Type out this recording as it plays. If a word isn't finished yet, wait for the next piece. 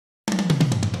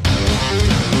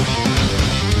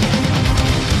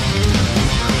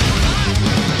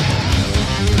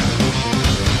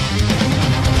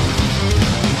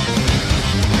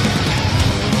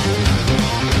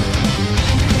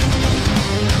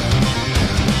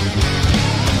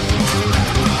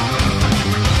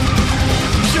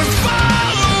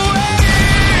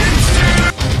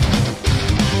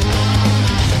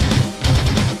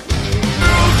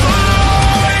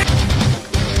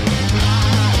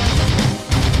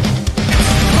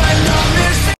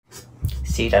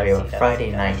CW Friday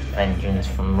Night Vengeance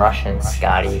from Russian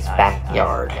Scotty's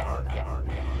backyard.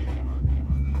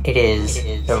 It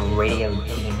is the radio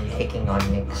team taking on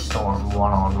Nick Storm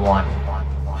one-on-one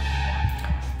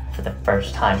for the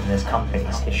first time in this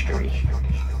company's history.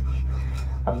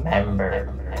 A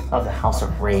member of the House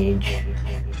of Rage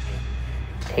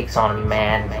takes on a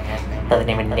man by the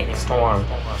name of Nick Storm.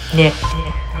 Nick,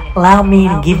 allow me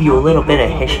to give you a little bit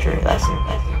of history lesson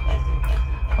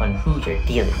on who you're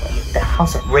dealing with. The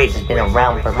House of Rage has been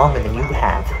around for longer than you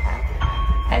have.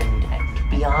 And to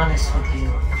be honest with you,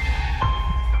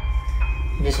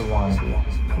 I'm just a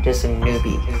wannabe. I'm just a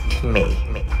newbie to me.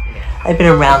 I've been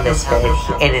around this bed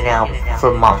in and out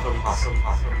for months.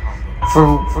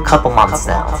 For a couple months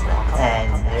now.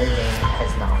 And your name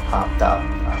has not popped up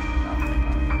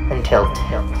until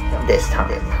this time.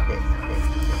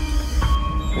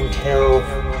 Until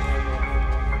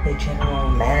the general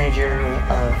manager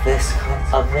of this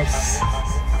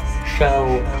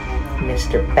show,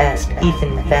 Mr. Best,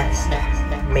 Ethan Best,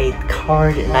 made the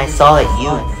card, and I saw that you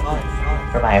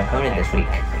were my opponent this week.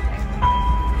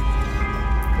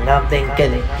 And I'm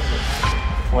thinking,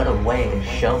 what a way to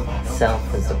show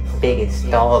myself as the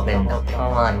biggest dog in the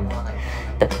pond,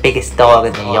 the biggest dog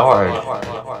in the yard,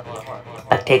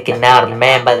 by taking out a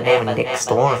man by the name of Nick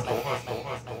Storm.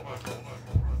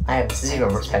 I have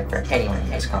zero respect for anyone in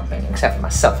this company, except for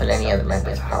myself and any other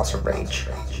members of House of Rage.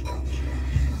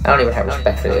 I don't even have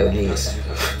respect for the OGs.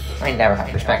 I never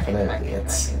have respect for the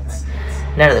idiots.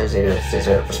 None of those idiots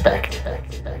deserve respect.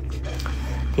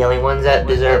 The only ones that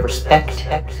deserve respect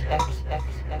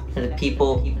are the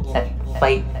people that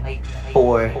fight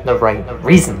for the right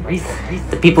reason.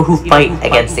 The people who fight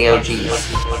against the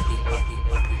OGs.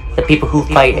 The people who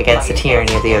fight against the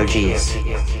tyranny of the OGs.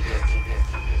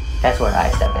 That's where I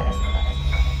step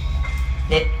in.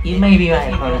 Nick, you may be my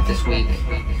opponent this week.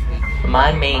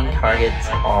 My main targets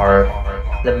are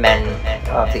the men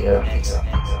of the OGs,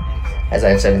 as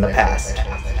I've said in the past.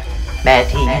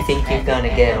 Matty, you think you're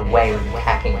gonna get away with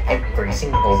attacking every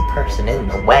single person in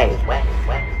the way?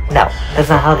 No, that's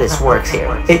not how this works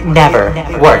here. It never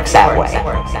works that way.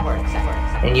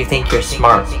 And you think you're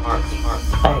smart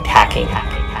by attacking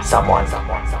someone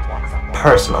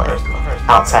personally,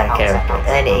 outside of character,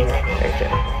 and in character.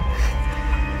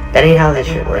 That ain't how this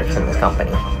shit works in this company.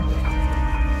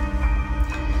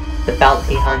 The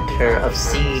bounty hunter of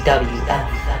CWF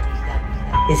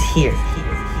is here.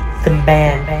 The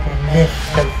man, the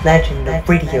myth, the legend, the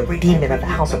radio demon of the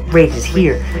House of Rage is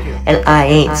here. And I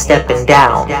ain't stepping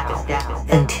down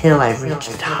until I reach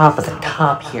the top of the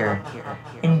top here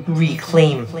and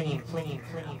reclaim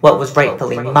what was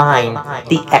rightfully mine,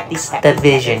 the X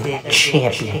Division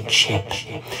Championship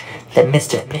that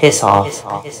Mr. Pissoff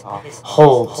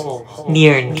holds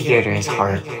near and dear to his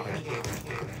heart.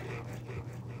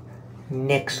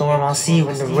 Nick Storm, I'll see you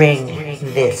in the ring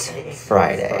this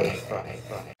Friday.